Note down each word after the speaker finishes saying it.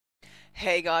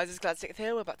Hey guys, it's Gladstick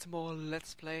here. We're back to more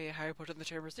Let's Play Harry Potter and the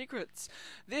Chamber of Secrets.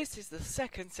 This is the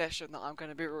second session that I'm going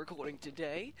to be recording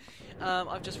today.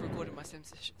 I've just recorded my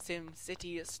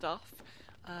SimCity stuff,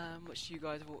 which you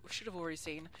guys should have already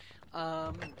seen.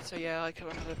 So yeah, I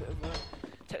kind of had a bit of a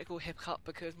technical hiccup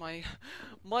because my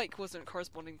mic wasn't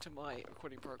corresponding to my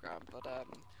recording program, but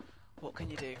what can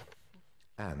you do?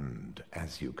 And,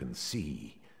 as you can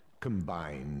see,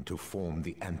 combine to form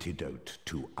the antidote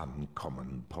to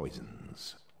uncommon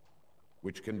poisons,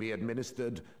 which can be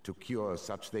administered to cure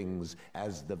such things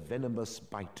as the venomous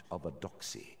bite of a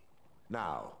doxy.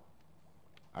 Now,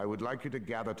 I would like you to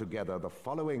gather together the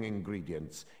following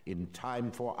ingredients in time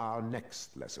for our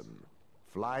next lesson: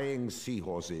 flying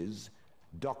seahorses,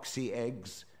 doxy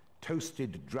eggs,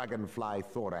 toasted dragonfly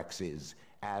thoraxes,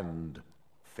 and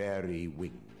fairy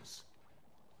wings.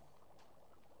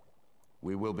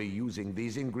 We will be using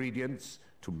these ingredients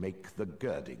to make the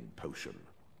girding potion.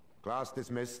 Class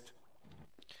dismissed.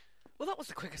 Well, that was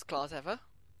the quickest class ever.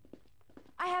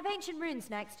 I have ancient runes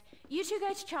next. You two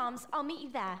go to Charms. I'll meet you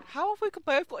there. How have we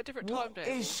both got a different timetable? What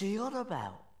is she on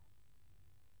about?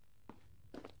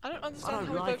 I don't understand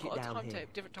how we both got a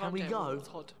different timetable. Can we go? It's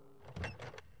odd.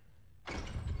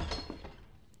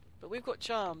 But we've got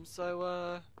charms,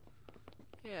 so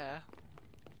yeah.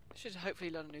 Should hopefully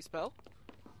learn a new spell.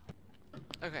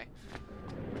 Okay.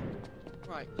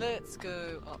 Right, let's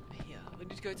go up here. We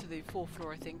need to go to the 4th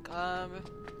floor, I think.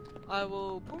 I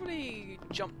will probably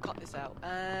cut this out.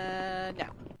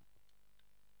 Now.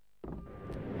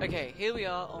 Okay, here we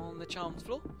are on the charms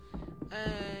floor.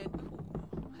 And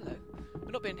ooh, hello.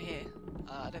 We've not been here,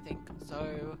 I don't think.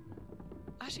 So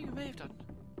actually we may have done.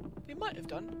 We might have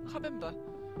done. I can't remember.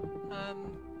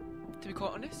 To be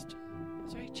quite honest.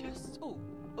 Is there any chests? Ooh.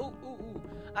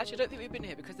 Actually, I don't think we've been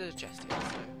here because there's a chest here,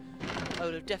 so I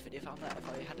would have definitely found that if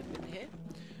I hadn't been here.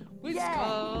 Wizard!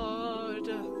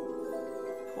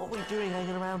 What are we doing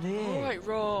hanging around here? Alright,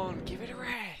 Ron, give it a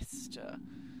rest.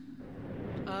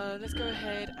 Let's go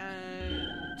ahead and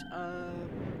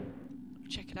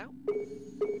check it out.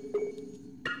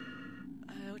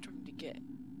 Which one did you get?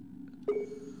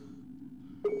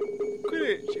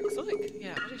 Quidditch, exotic.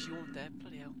 Yeah, what is you want there?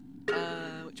 Bloody hell.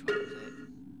 Which one was it?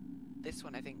 This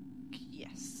one, I think.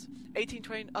 Yes.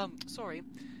 1820. Sorry.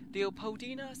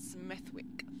 Leopoldina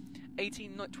Smethwick.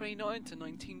 1829 to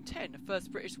 1910.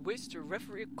 First British whiz to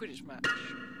referee a Quidditch match.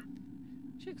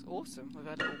 She looks awesome with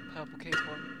her little purple cape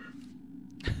on.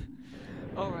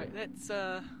 Alright, let's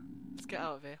get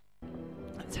out of here.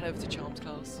 Let's head over to Charms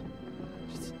class.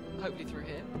 Just hopefully through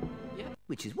here. Yeah.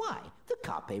 Which is why the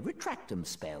Carpe Retractum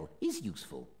spell is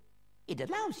useful. It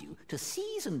allows you to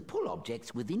seize and pull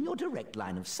objects within your direct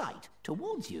line of sight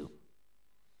towards you.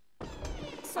 I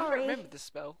Sorry. don't remember this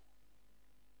spell.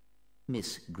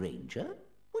 Miss Granger,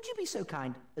 would you be so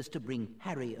kind as to bring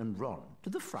Harry and Ron to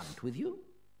the front with you?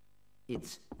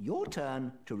 It's your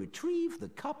turn to retrieve the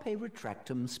Carpe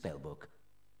Retractum spellbook.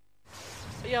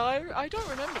 Yeah, I don't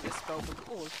remember this spell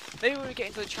before. Maybe when we get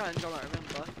into the challenge I might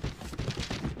remember.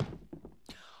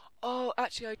 Oh,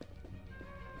 actually,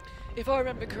 if I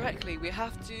remember correctly, we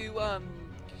have to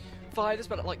fire this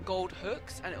but like gold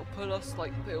hooks, and it'll pull us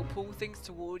it'll pull things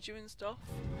towards you and stuff.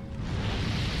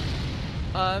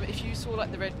 If you saw like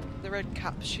the red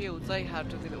cap shields they had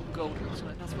with the little gold hooks on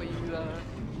it, that's where you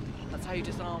that's how you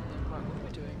disarm them. Right, what am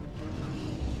I doing?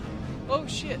 Oh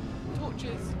shit!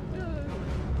 Torches! No.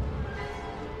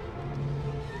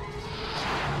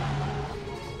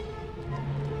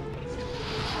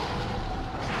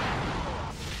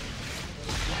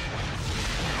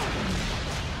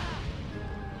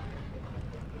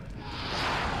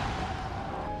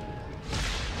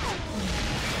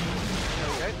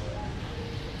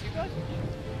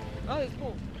 Oh, there's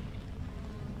more.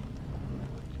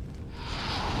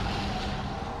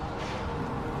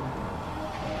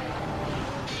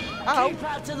 Ow! Keep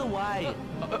out of the way!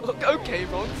 Okay,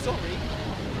 Ron, sorry.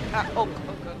 Oh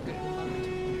god, good.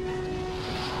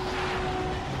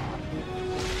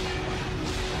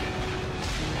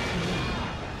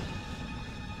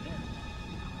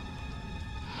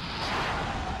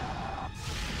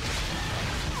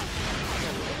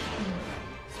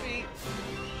 Sweet.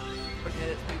 Okay,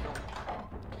 let's move on.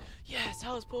 Yes,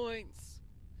 house points!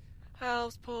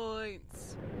 House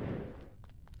points!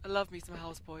 I love me some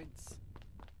house points.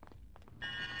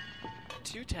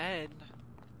 210.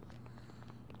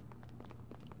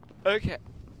 Okay.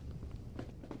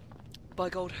 By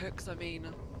gold hooks, I mean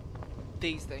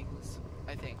these things,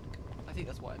 I think. I think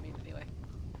that's what I mean anyway.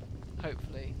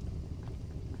 Hopefully.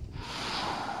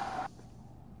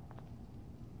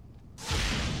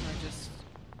 Can I just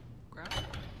grab?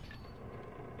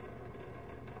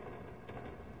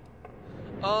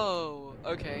 Oh,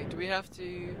 okay. Do we have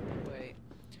to wait?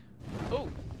 Oh,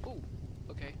 oh,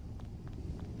 okay.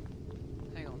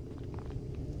 Hang on.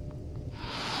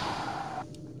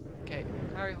 Okay,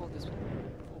 Harry, hold this one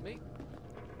for me.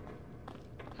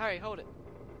 Harry, hold it.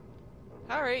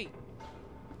 Harry,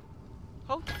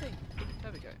 hold the thing.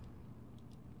 There we go.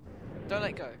 Don't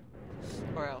let go,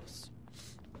 or else.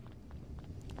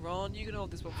 Ron, you can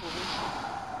hold this one for me.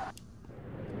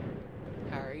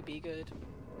 Harry, be good.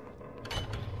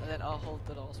 And then I'll hold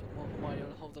the last one. Well, Hermione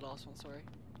will hold the last one, sorry.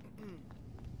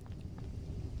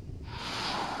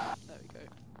 There we go.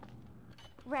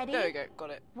 Ready? There we go,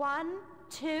 got it. 1,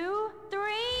 2, 3.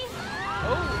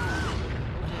 Oh!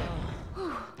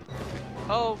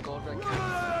 Oh god, red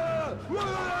coats.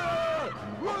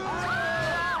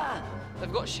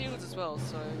 They've got shields as well,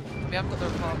 so we haven't got their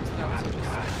arms now, so just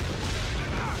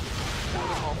pull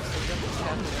them off so we don't get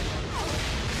scared of them.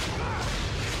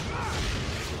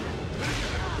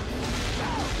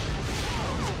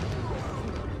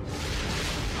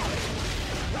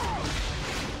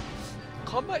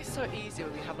 Combat's so easy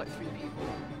when we have like 3 people.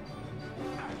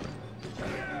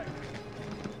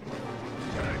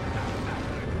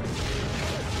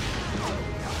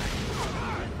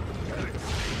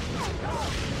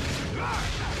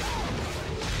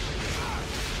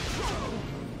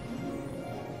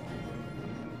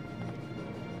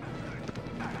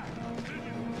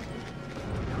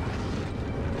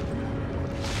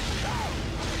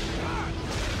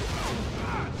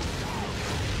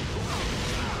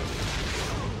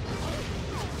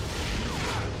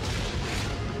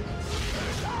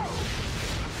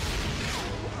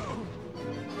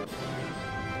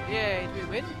 Yay, did we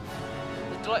win?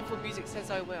 The delightful music says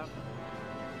I will.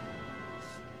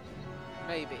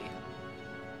 Maybe.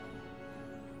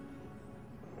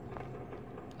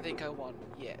 I think I won.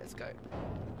 Yeah, let's go.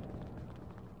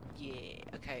 Yeah,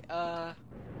 okay, there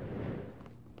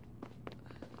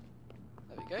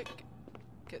we go.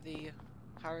 Get the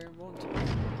Harry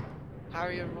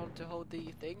and Ron to hold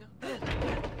the thing.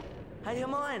 Hey,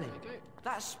 Hermione. There we go.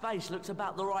 That space looks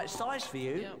about the right size for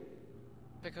you. Yeah.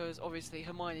 Because obviously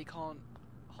Hermione can't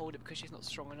hold it because she's not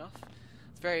strong enough.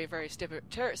 It's very, very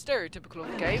stereotypical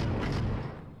of the game.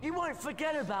 You won't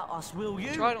forget about us, will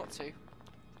you? Try not to.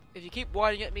 If you keep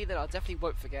whining at me, then I definitely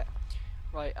won't forget.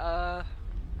 Right, I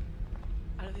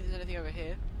don't think there's anything over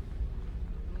here.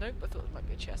 Nope, I thought there might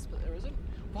be a chest, but there isn't.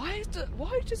 Why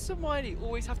does Hermione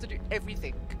always have to do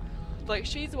everything? Like,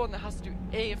 she's the one that has to do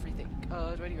everything. Do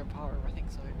I need to repower her? I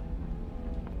think so.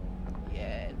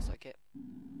 Yeah, it looks like it.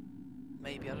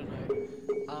 Maybe, I don't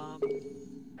know.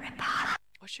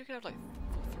 I should have like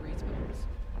 3 spells.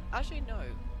 Actually, no.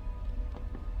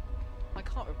 I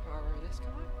can't repower this, can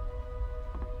I?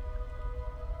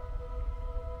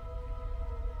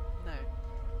 No.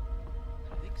 I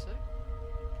don't think so.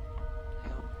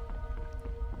 Hang on.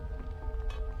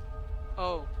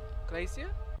 Oh,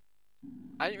 glacier?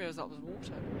 I didn't realise that was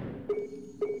water.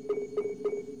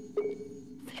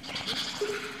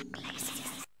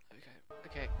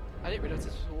 Okay. I didn't realise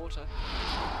this was water.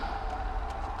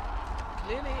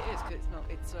 Clearly it is, because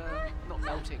it's not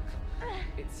melting.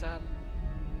 It's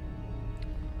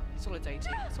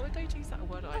solidating. Solidating, is that a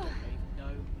word? I don't even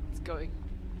know. It's going.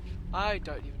 I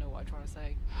don't even know what I'm trying to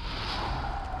say.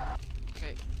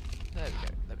 Okay, there we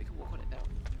go. Then we can walk on it now.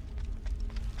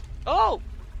 Oh!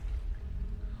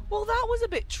 Well, that was a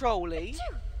bit trolly.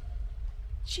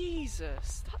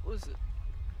 Jesus, that was a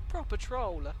proper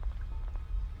troll.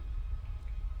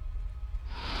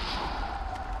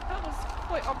 That was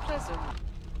quite unpleasant.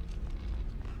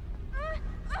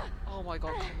 Oh my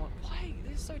god, come on. Why?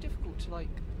 This is so difficult to like...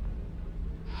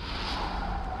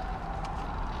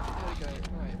 There we go,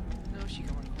 right. Now she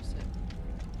can run across it.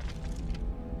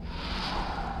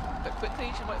 But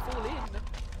quickly, she might fall in.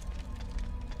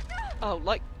 Oh,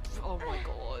 like... Oh my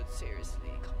god,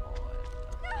 seriously, come on.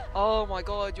 Oh my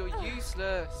god, you're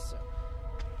useless.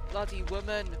 Bloody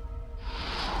woman.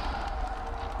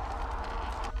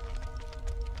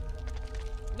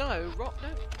 No, Rock,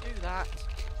 don't do that.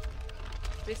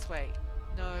 This way.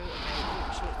 No, okay,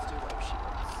 I'm sure to do whatever she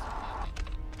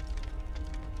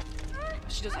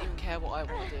wants. She doesn't even care what I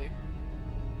want to do.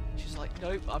 She's like,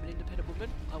 nope, I'm an independent woman.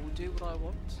 I will do what I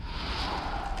want.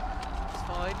 It's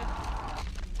fine.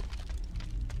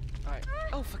 Alright.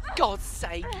 Oh, for God's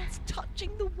sake, it's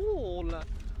touching the wall.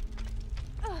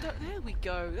 There we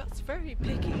go. That's very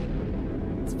picky.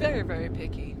 It's very, very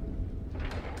picky.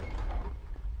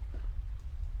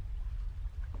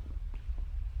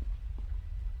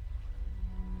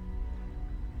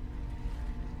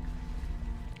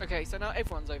 Okay, so now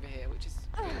everyone's over here, which is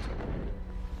good.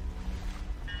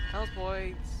 Health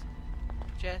points.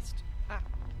 Chest. Ah.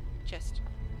 chest.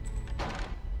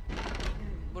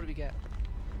 What do we get?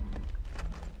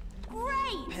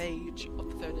 Great! Page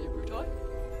of the third day brutal.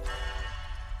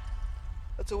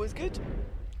 That's always good.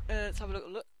 Let's have a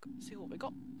little look. See what we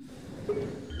got.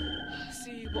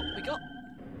 See what we got.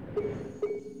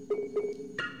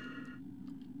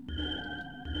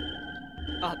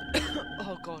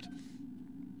 Oh god.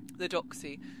 The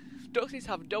Doxy. Doxies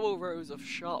have double rows of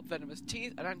sharp venomous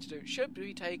teeth. An antidote should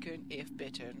be taken if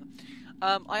bitten.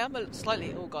 I am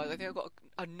slightly ill, guys. I think I've got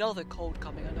another cold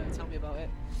coming. I know, tell me about it.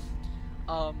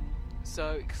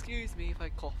 So excuse me if I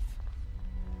cough.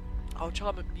 I'll try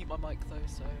and mute my mic though,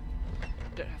 so I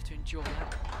don't have to endure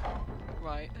that.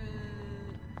 Right.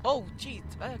 Oh, jeez.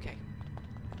 Okay.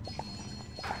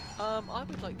 I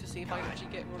would like to see if I can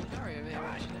actually get Ron and Harry over here.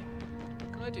 Actually,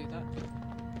 can I do that?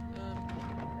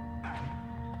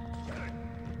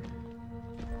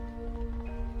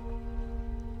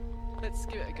 Let's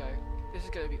give it a go. This is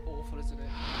going to be awful, isn't it?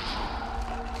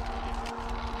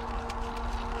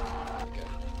 There we go.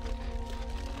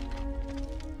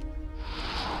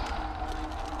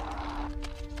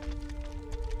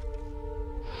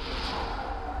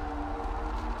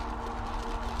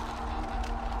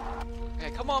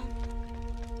 Okay, come on.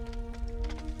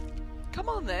 Come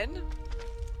on then.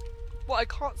 What, I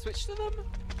can't switch to them?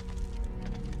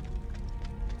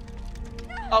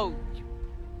 Oh.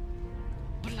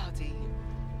 Bloody.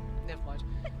 Never mind.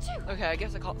 Okay, I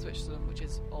guess I can't switch to them, which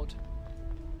is odd.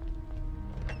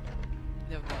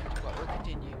 Never mind. Right, we'll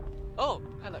continue. Oh,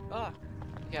 hello. Ah.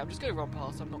 Yeah, I'm just going to run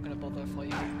past. I'm not going to bother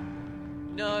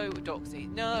fighting. No, Doxy.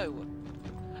 No.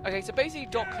 Okay, so basically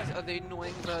Doxies are the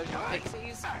annoying version of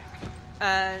Pixies.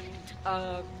 And,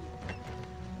 what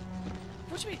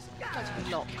do you mean? That's a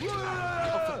lot.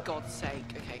 Oh, for God's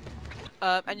sake. Okay.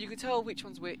 And you can tell which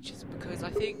one's which is because I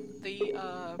think the,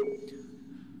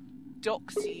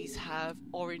 Doxies have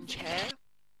orange hair.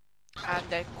 And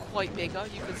they're quite bigger.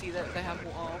 You can see that they have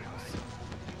more arms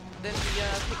than the,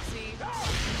 Pixie.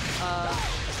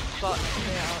 But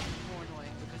they are more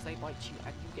annoying because they bite you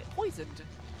and you get poisoned.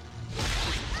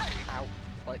 Ow.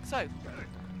 Like so.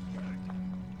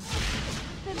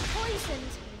 Been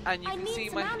poisoned. And you I can need see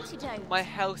some my antidote.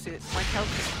 health is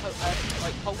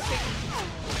like pulsing.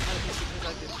 And it's because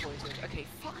I've been poisoned. Okay,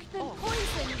 fuck Been off.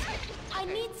 poisoned. I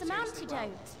Okay, need some seriously, wow.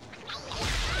 antidote.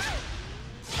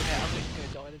 Okay, I'm just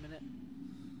gonna die in a minute.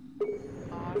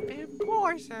 I've been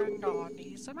poisoned. I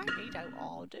need some antidote.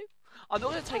 I'll do. I'm not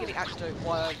gonna take any antidote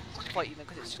while I'm fighting them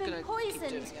because it's just Been gonna keep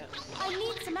doing poisoned. it. I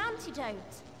need some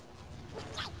antidote.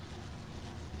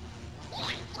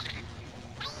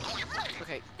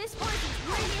 Okay, This poison's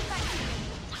really affecting me.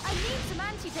 I need some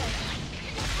antidote.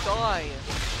 die.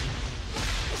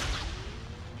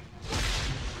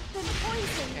 Been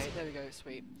poisoned. Okay, there we go.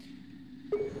 Sweet.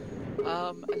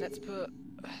 And let's put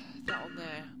that on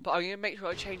there. But I'm gonna make sure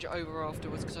I change it over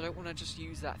afterwards because I don't want to just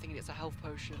use that thinking it's a health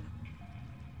potion.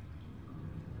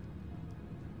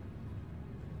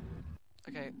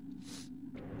 Okay.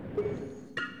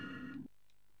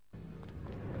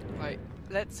 Right,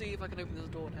 let's see if I can open this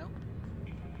door now.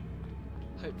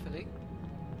 Hopefully.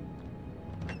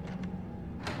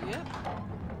 Yep.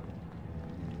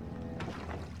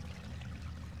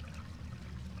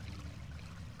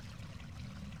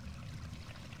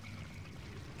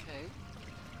 Okay.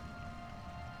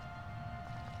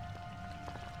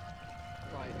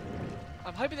 Right.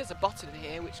 I'm hoping there's a button in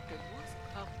here which goes.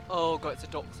 Oh god, it's a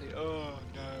Doxy. Oh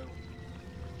no.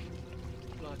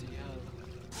 Bloody hell.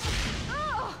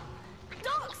 Oh!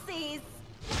 Doxies!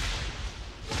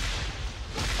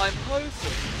 I'm hoping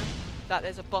that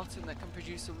there's a button that can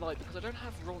produce some light because I don't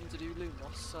have Ron to do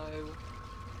Lumos, so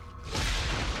I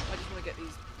just want to get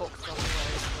these boxes out of the way.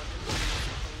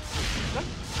 Don't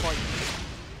fight me.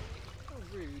 Oh,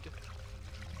 rude.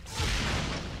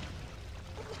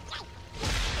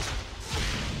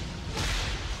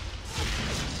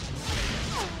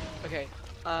 Okay,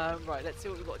 right, let's see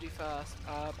what we've got to do first.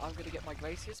 I'm going to get my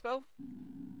Glacier spell,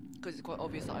 because it's quite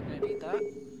obvious that I'm going to need that.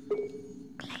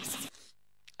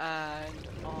 And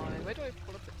where do I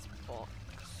pull up this box?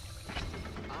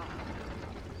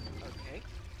 Okay.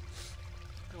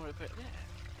 I want to put it there.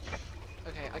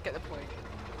 Okay, I get the point.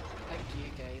 Thank you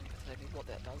again for telling me what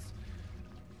that does.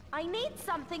 I need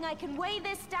something I can weigh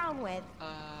this down with.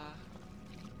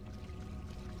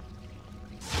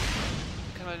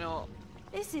 Can I not?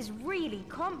 This is really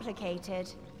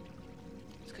complicated.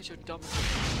 It's because you're dumb.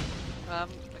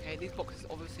 Okay, these boxes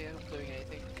obviously are not doing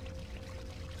anything.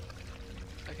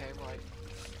 Okay, right.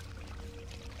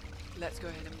 Let's go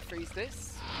ahead and freeze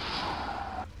this.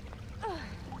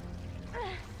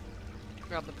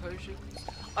 grab the potions.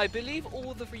 I believe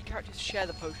all the 3 characters share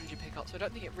the potions you pick up, so I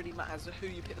don't think it really matters who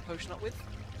you pick the potion up with.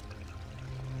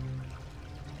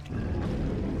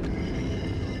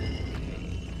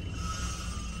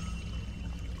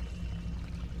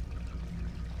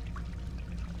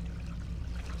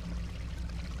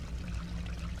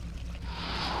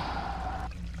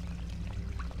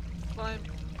 Climb.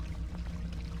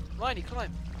 Miney,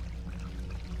 climb.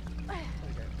 There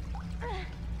we go.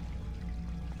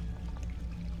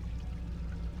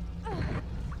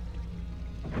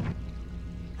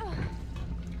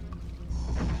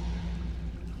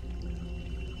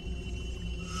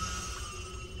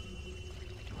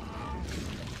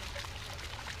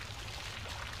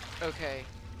 Okay.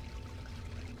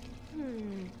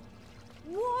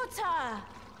 Water!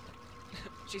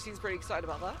 She seems pretty excited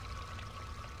about that.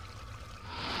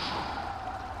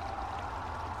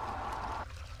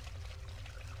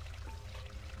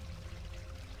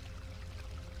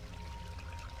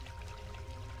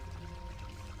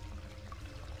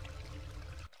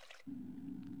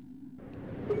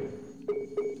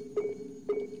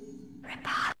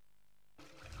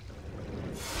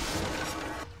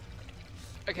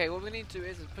 Okay, what we need to do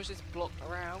is push this block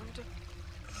around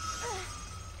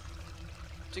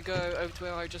to go over to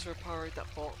where I just repaired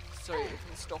that box so it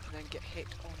can stop and then get hit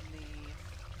on the...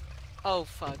 Oh,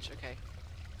 fudge, okay.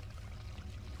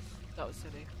 That was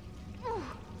silly.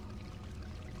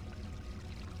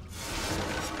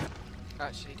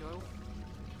 Actually, do I...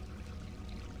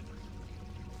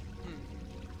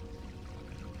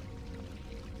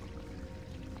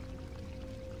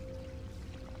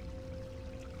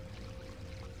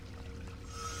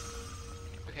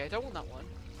 Okay, I don't want that one.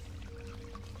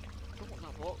 I don't want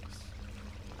that box.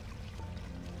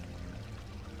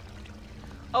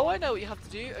 Oh, I know what you have to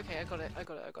do. Okay, I got it.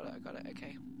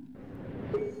 Okay.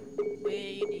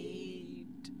 We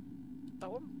need... that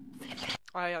one?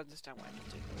 I understand what I need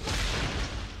to do.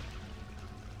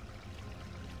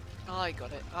 I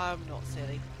got it. I'm not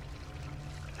silly.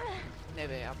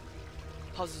 Maybe I am.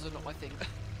 Puzzles are not my thing.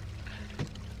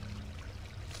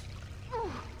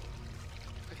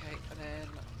 Okay, and then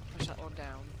push that one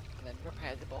down, and then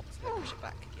repair the box, and then push it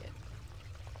back again.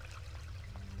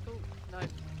 Oh, no,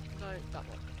 that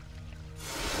one.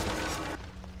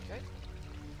 Okay.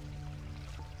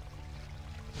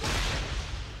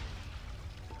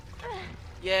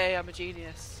 Yay, I'm a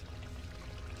genius.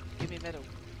 Give me a medal.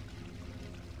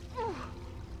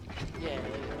 Yay.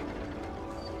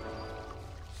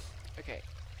 Okay.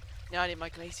 Now I need my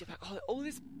glacier back. Oh, all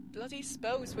this bloody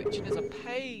spell switching is a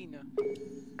pain.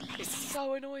 It's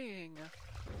so annoying.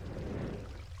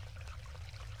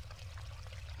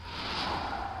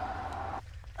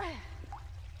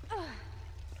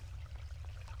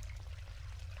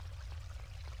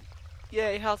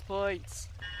 Yay, health points.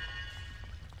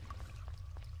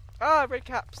 Ah, red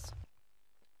caps.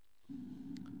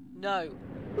 No.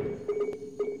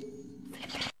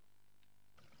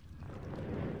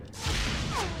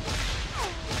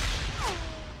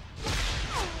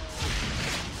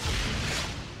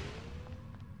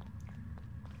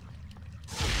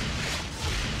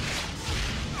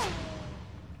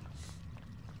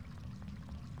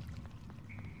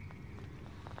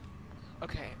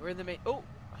 Okay, we're in the main. Oh,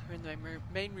 we're in the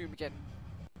main room again.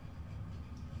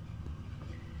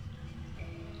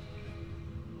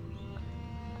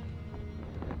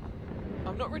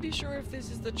 I'm not really sure if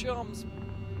this is the Charms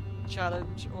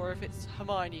challenge or if it's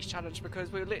Hermione's challenge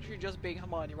because we're literally just being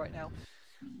Hermione right now.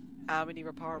 And we need to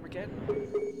repair him again.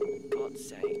 God's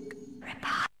sake.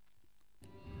 Repair.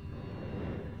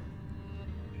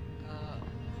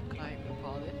 Can I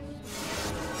repair this?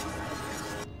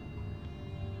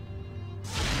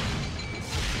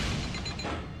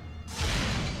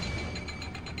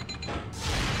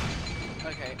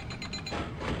 Okay.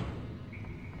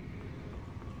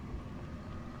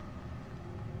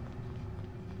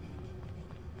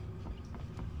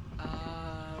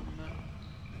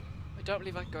 I don't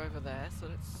believe I can go over there, so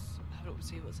let's have a look and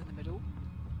see what's in the middle.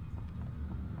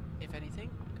 If anything.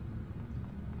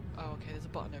 Oh, okay, there's a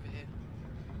button over here.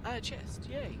 Ah, a chest,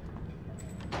 yay.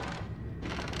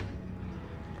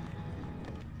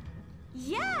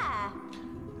 Yeah!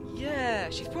 Yeah,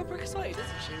 she's proper excited,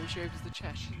 isn't she, when she opens the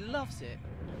chest? She loves it.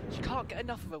 She can't get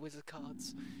enough of her wizard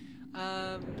cards.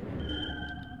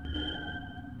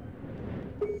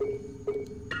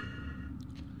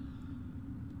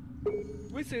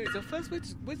 Wizards, our first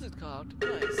wizard card.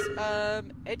 Nice.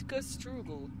 Edgar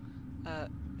Strugel.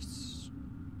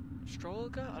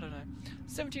 Strolga? I don't know.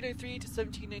 1703 to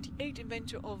 1798,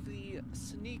 inventor of the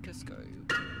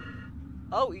sneakoscope.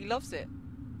 Oh, he loves it.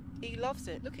 He loves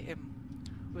it. Look at him.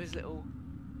 With his little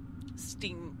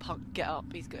steampunk get up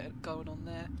he's going on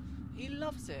there. He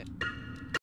loves it.